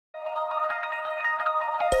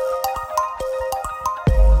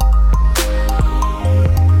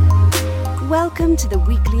Welcome to the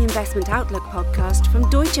weekly Investment Outlook podcast from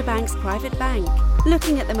Deutsche Bank's Private Bank,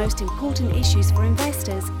 looking at the most important issues for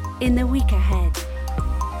investors in the week ahead.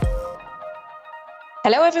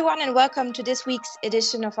 Hello, everyone, and welcome to this week's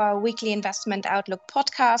edition of our weekly Investment Outlook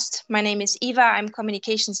podcast. My name is Eva. I'm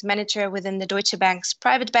Communications Manager within the Deutsche Bank's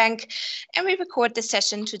Private Bank, and we record this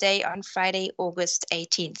session today on Friday, August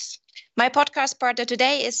 18th. My podcast partner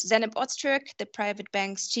today is Zeynep Öztürk, the Private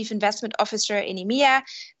Bank's Chief Investment Officer in EMEA.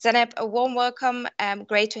 Zeynep, a warm welcome.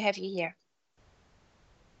 Great to have you here.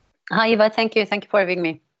 Hi, Eva. Thank you. Thank you for having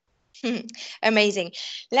me. Amazing.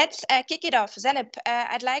 Let's kick it off. Zeynep,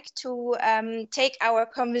 I'd like to take our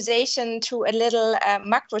conversation to a little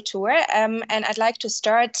macro tour, and I'd like to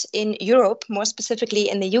start in Europe, more specifically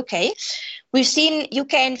in the UK. We've seen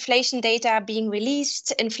UK inflation data being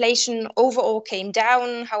released. Inflation overall came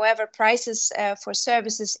down. However, prices for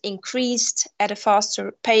services increased at a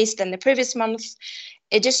faster pace than the previous month.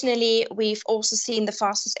 Additionally, we've also seen the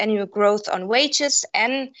fastest annual growth on wages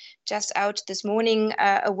and just out this morning,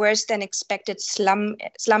 a worse than expected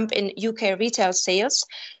slump in UK retail sales.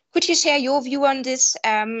 Could you share your view on this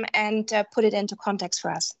and put it into context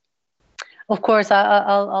for us? Of course,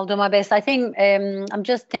 I'll do my best. I think I'm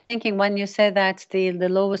just thinking when you said that the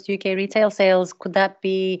lowest UK retail sales, could that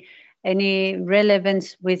be any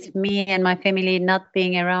relevance with me and my family not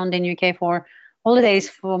being around in UK for holidays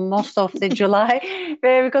for most of the July,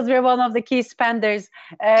 because we're one of the key spenders.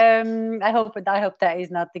 I hope that is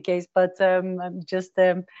not the case, but I'm just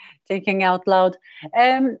thinking out loud.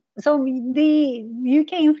 So the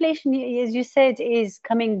UK inflation, as you said, is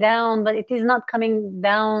coming down, but it is not coming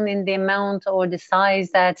down in the amount or the size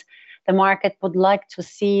that the market would like to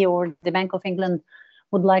see, or the Bank of England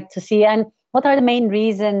would like to see. And what are the main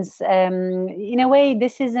reasons? In a way,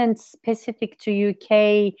 this isn't specific to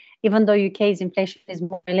UK, even though UK's inflation is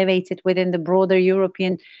more elevated within the broader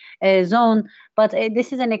European zone. But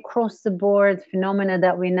this is an across-the-board phenomena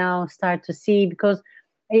that we now start to see, because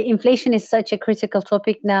inflation is such a critical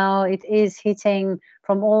topic now. It is hitting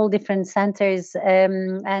from all different centers,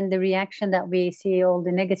 and the reaction that we see, all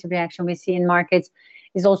the negative reaction we see in markets,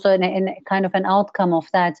 is also an kind of an outcome of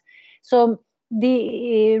that. So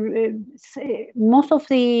most of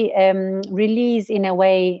the release, in a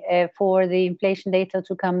way, for the inflation data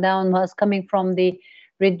to come down was coming from the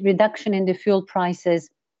reduction in the fuel prices,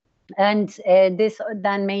 and this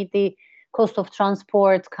then made the cost of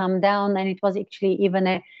transport come down, and it was actually even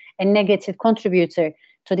a negative contributor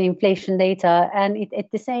to the inflation data. And at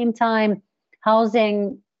the same time,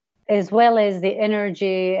 housing, as well as the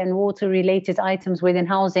energy and water related items within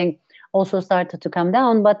housing, also started to come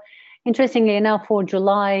down. But interestingly enough, for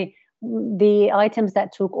July, the items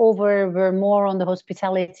that took over were more on the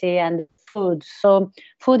hospitality and food. So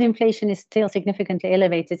food inflation is still significantly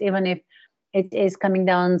elevated, even if it is coming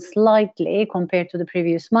down slightly compared to the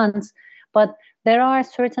previous months. But there are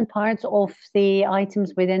certain parts of the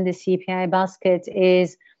items within the CPI basket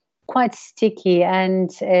is quite sticky, and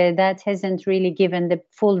that hasn't really given the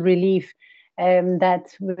full relief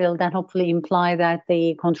that will then hopefully imply that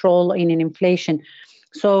the control in inflation.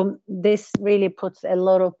 So this really puts a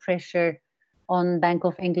lot of pressure on Bank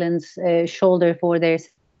of England's shoulder for their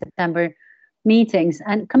September meetings.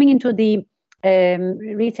 And coming into the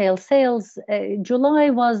retail sales, July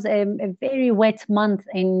was a very wet month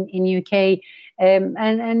in UK.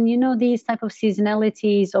 And you know, these type of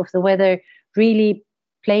seasonalities of the weather really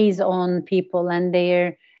plays on people and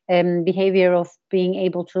their behavior of being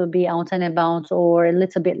able to be out and about, or a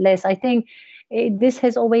little bit less. I think this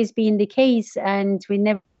has always been the case, and we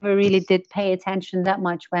never really did pay attention that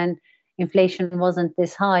much when inflation wasn't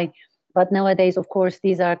this high. But nowadays, of course,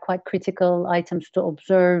 these are quite critical items to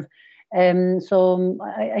observe. So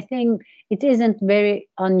I think it isn't very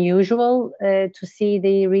unusual to see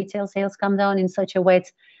the retail sales come down in such a wet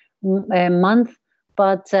month.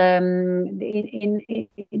 But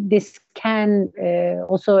this can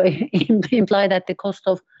also imply that the cost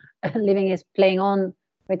of living is playing on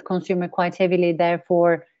with consumer quite heavily,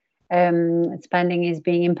 therefore spending is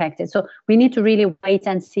being impacted. So we need to really wait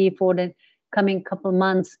and see for the coming couple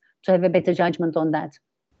months to have a better judgment on that.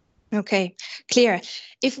 Okay, clear.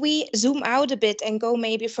 If we zoom out a bit and go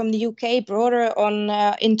maybe from the UK broader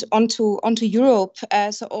onto Europe,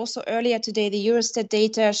 so also earlier today the Eurostat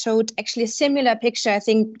data showed actually a similar picture. I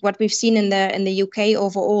think what we've seen in the UK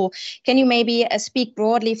overall. Can you maybe speak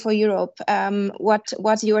broadly for Europe?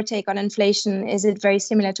 What's your take on inflation? Is it very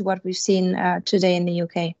similar to what we've seen today in the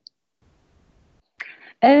UK?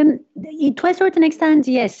 To a certain extent,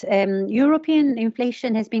 yes. European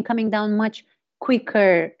inflation has been coming down much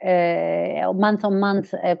quicker month on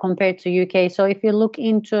month compared to UK. So if you look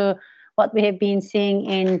into what we have been seeing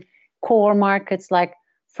in core markets like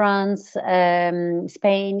France,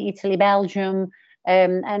 Spain, Italy, Belgium,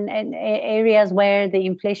 and areas where the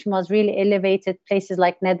inflation was really elevated, places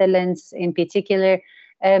like Netherlands in particular.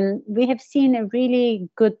 We have seen a really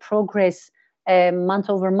good progress month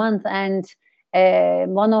over month, and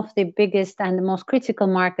one of the biggest and the most critical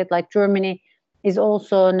market like Germany is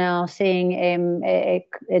also now seeing a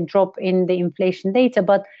drop in the inflation data.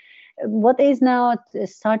 But what is now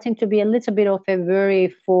starting to be a little bit of a worry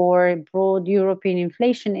for broad European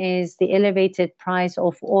inflation is the elevated price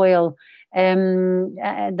of oil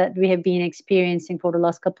that we have been experiencing for the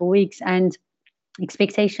last couple of weeks, and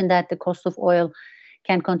expectation that the cost of oil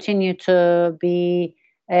can continue to be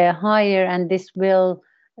higher, and this will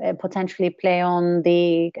potentially play on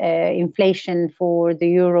the inflation for the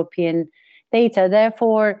European data.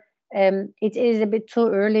 Therefore, it is a bit too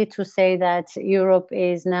early to say that Europe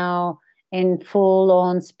is now in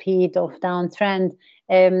full-on speed of downtrend.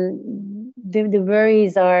 The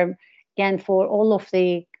worries are, again, for all of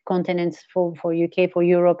the continents, for UK, for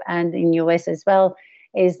Europe, and in US as well,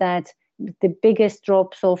 is that the biggest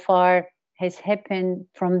drop so far has happened.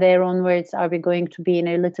 From there onwards, are we going to be in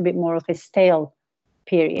a little bit more of a stale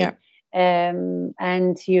period? Yeah.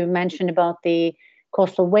 And you mentioned about the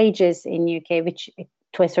cost of wages in UK, which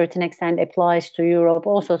to a certain extent applies to Europe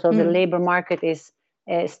also. So the labor market is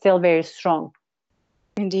still very strong.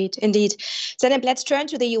 Indeed. Zeynep, let's turn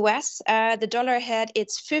to the US. The dollar had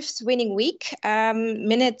its fifth winning week.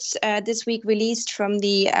 Minutes this week released from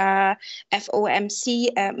the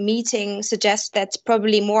FOMC meeting suggest that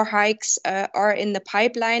probably more hikes are in the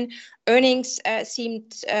pipeline. Earnings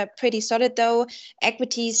seemed pretty solid, though.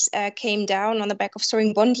 Equities came down on the back of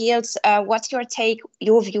soaring bond yields. What's your take,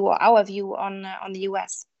 your view, or our view on the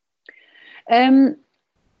US?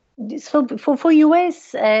 So for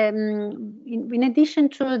US, in addition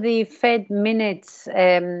to the Fed minutes,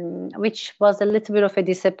 which was a little bit of a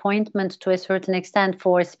disappointment to a certain extent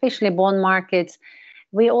for especially bond markets,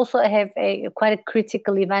 we also have quite a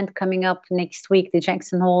critical event coming up next week, the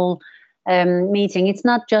Jackson Hole meeting. It's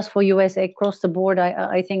not just for US, across the board.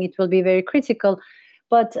 I think it will be very critical.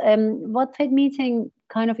 But what Fed meeting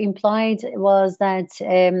kind of implied was that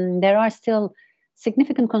there are still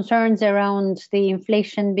significant concerns around the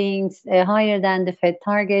inflation being higher than the Fed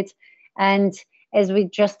target. And as we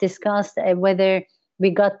just discussed, whether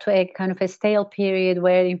we got to a kind of a stale period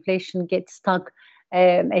where inflation gets stuck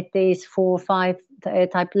at these 4 or 5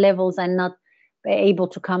 type levels and not able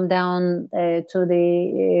to come down to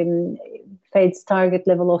the Fed's target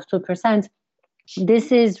level of 2%.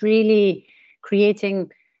 This is really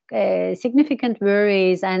creating significant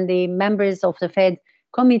worries, and the members of the Fed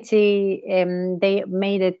committee, they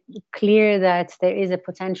made it clear that there is a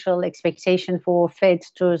potential expectation for Fed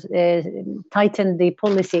to tighten the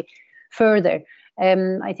policy further.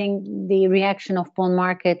 I think the reaction of bond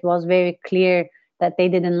market was very clear that they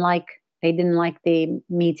didn't like the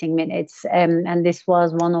meeting minutes, and this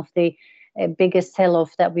was one of the biggest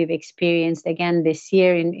sell-off that we've experienced again this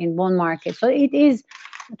year in bond market. So it is,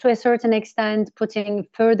 to a certain extent, putting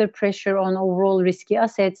further pressure on overall risky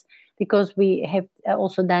assets, because we have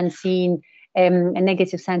also then seen a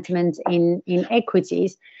negative sentiment in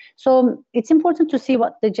equities. So it's important to see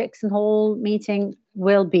what the Jackson Hole meeting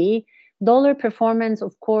will be. Dollar performance,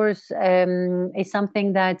 of course, is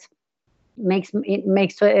something that makes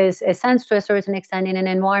a sense to a certain extent in an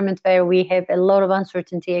environment where we have a lot of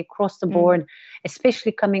uncertainty across the board,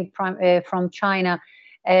 especially coming from China,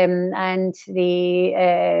 and the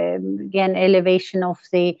again elevation of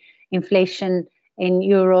the inflation in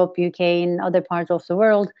Europe, UK, and other parts of the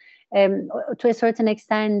world. To a certain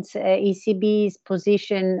extent, ECB's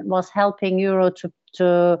position was helping euro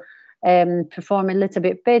to perform a little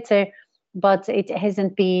bit better, but it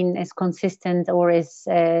hasn't been as consistent or as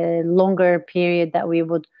longer period that we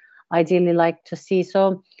would ideally like to see.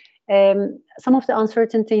 So some of the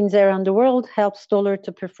uncertainties around the world helps dollar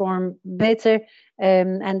to perform better,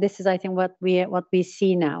 and this is, I think, what we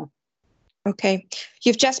see now. Okay,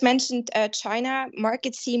 you've just mentioned China.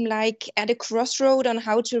 Markets seem like at a crossroad on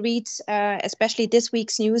how to read, especially this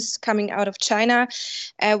week's news coming out of China.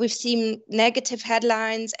 We've seen negative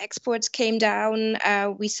headlines. Exports came down.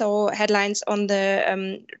 We saw headlines on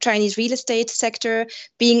the Chinese real estate sector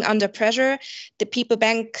being under pressure. The people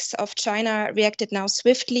banks of China reacted now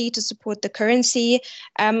swiftly to support the currency.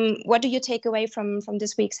 What do you take away from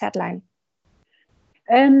this week's headline?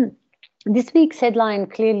 This week's headline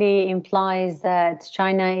clearly implies that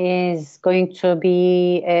China is going to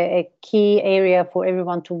be a key area for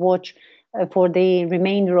everyone to watch for the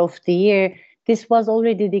remainder of the year. this was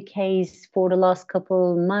already the case for the last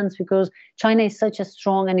couple months, because China is such a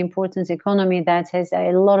strong and important economy that has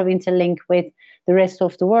a lot of interlink with the rest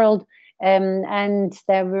of the world. And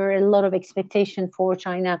there were a lot of expectation for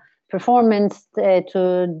China performance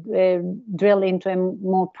to drill into a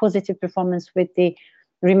more positive performance with the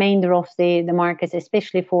remainder of the markets,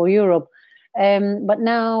 especially for Europe. But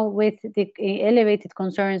now with the elevated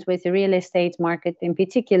concerns with the real estate market in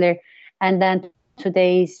particular, and then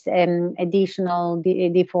today's additional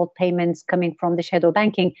default payments coming from the shadow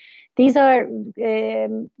banking, these are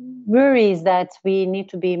worries that we need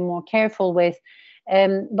to be more careful with.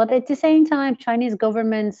 But at the same time, Chinese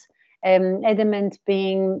government's adamant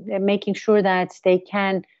being making sure that they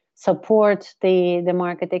can support the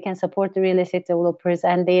market, they can support the real estate developers,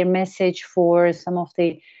 and their message for some of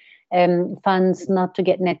the funds not to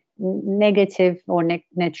get net negative or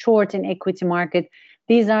net short in equity market.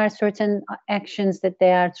 These are certain actions that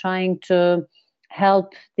they are trying to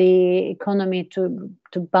help the economy to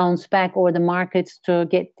bounce back, or the markets to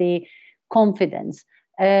get the confidence.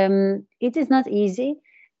 It is not easy,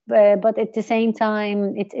 but at the same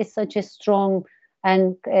time, it is such a strong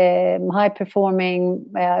and high performing,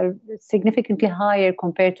 significantly higher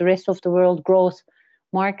compared to the rest of the world growth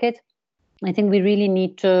market. I think we really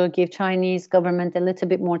need to give Chinese government a little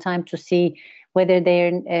bit more time to see whether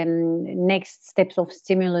their next steps of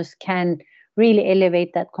stimulus can really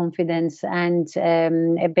elevate that confidence and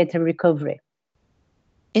a better recovery.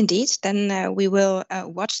 Indeed, then we will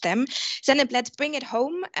watch them. Zeynep, let's bring it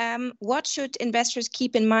home. What should investors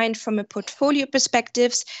keep in mind from a portfolio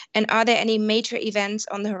perspective, and are there any major events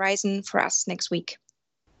on the horizon for us next week?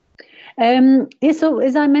 So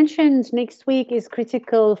as I mentioned, next week is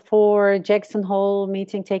critical for Jackson Hole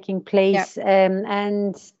meeting taking place.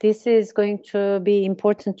 And this is going to be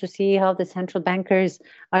important to see how the central bankers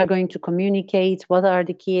are going to communicate, what are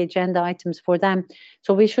the key agenda items for them.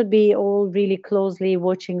 So we should be all really closely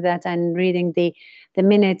watching that and reading the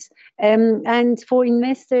minutes. And for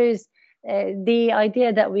investors, the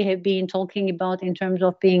idea that we have been talking about in terms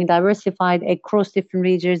of being diversified across different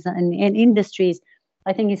regions and industries,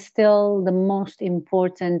 I think is still the most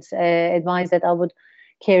important advice that I would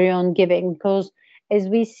carry on giving, because as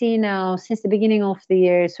we see now, since the beginning of the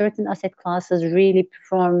year, certain asset classes really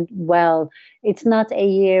performed well. It's not a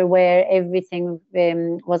year where everything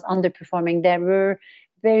was underperforming. There were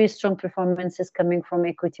very strong performances coming from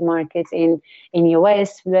equity markets in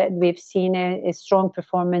US. We've seen a strong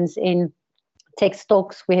performance in tech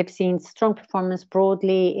stocks. We have seen strong performance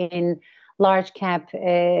broadly in large cap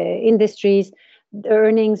industries. The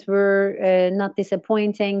earnings were not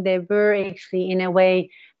disappointing. They were actually, in a way,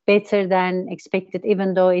 better than expected,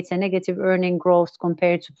 even though it's a negative earning growth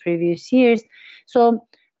compared to previous years. So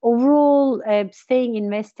overall, staying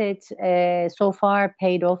invested so far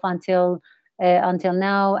paid off until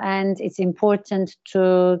now, and it's important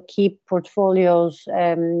to keep portfolios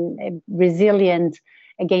resilient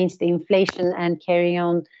against the inflation and carry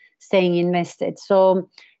on staying invested. So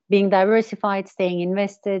being diversified, staying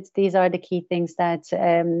invested, these are the key things that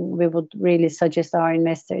we would really suggest our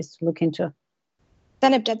investors to look into.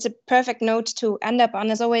 Zeynep, that's a perfect note to end up on.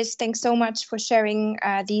 As always, thanks so much for sharing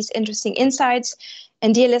these interesting insights.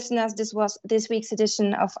 And dear listeners, this was this week's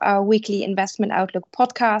edition of our weekly Investment Outlook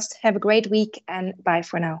podcast. Have a great week and bye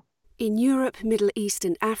for now. In Europe, Middle East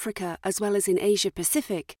and Africa, as well as in Asia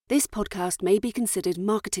Pacific, this podcast may be considered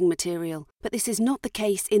marketing material, but this is not the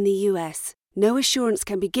case in the US. No assurance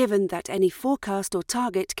can be given that any forecast or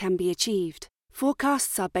target can be achieved.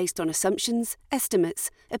 Forecasts are based on assumptions, estimates,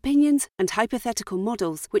 opinions, and hypothetical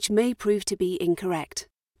models which may prove to be incorrect.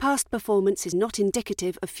 Past performance is not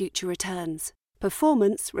indicative of future returns.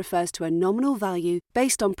 Performance refers to a nominal value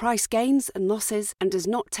based on price gains and losses and does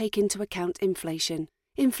not take into account inflation.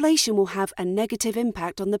 Inflation will have a negative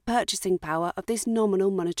impact on the purchasing power of this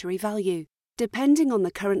nominal monetary value. Depending on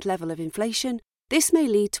the current level of inflation, this may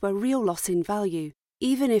lead to a real loss in value,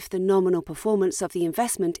 even if the nominal performance of the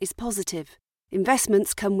investment is positive.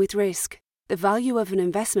 Investments come with risk. The value of an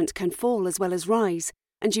investment can fall as well as rise,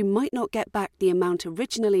 and you might not get back the amount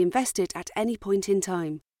originally invested at any point in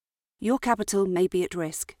time. Your capital may be at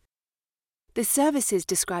risk. The services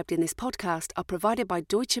described in this podcast are provided by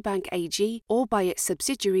Deutsche Bank AG or by its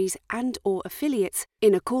subsidiaries and/or affiliates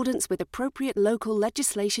in accordance with appropriate local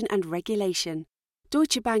legislation and regulation.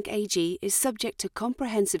 Deutsche Bank AG is subject to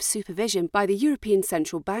comprehensive supervision by the European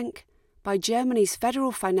Central Bank, by Germany's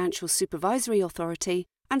Federal Financial Supervisory Authority,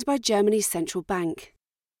 and by Germany's Central Bank.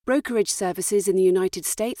 Brokerage services in the United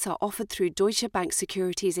States are offered through Deutsche Bank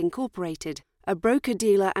Securities Incorporated, a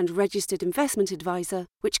broker-dealer and registered investment advisor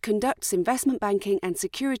which conducts investment banking and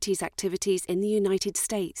securities activities in the United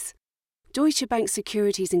States. Deutsche Bank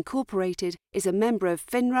Securities Incorporated is a member of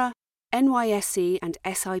FINRA, NYSE and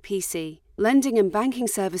SIPC. Lending and banking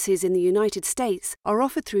services in the United States are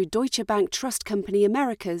offered through Deutsche Bank Trust Company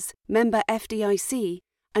Americas, member FDIC,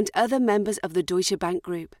 and other members of the Deutsche Bank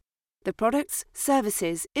Group. The products,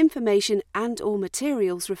 services, information and/or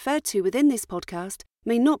materials referred to within this podcast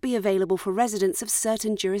may not be available for residents of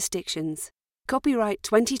certain jurisdictions. Copyright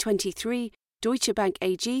 2023, Deutsche Bank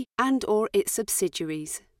AG and/or its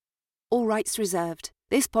subsidiaries. All rights reserved.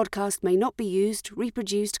 This podcast may not be used,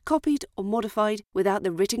 reproduced, copied or modified without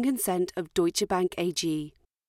the written consent of Deutsche Bank AG.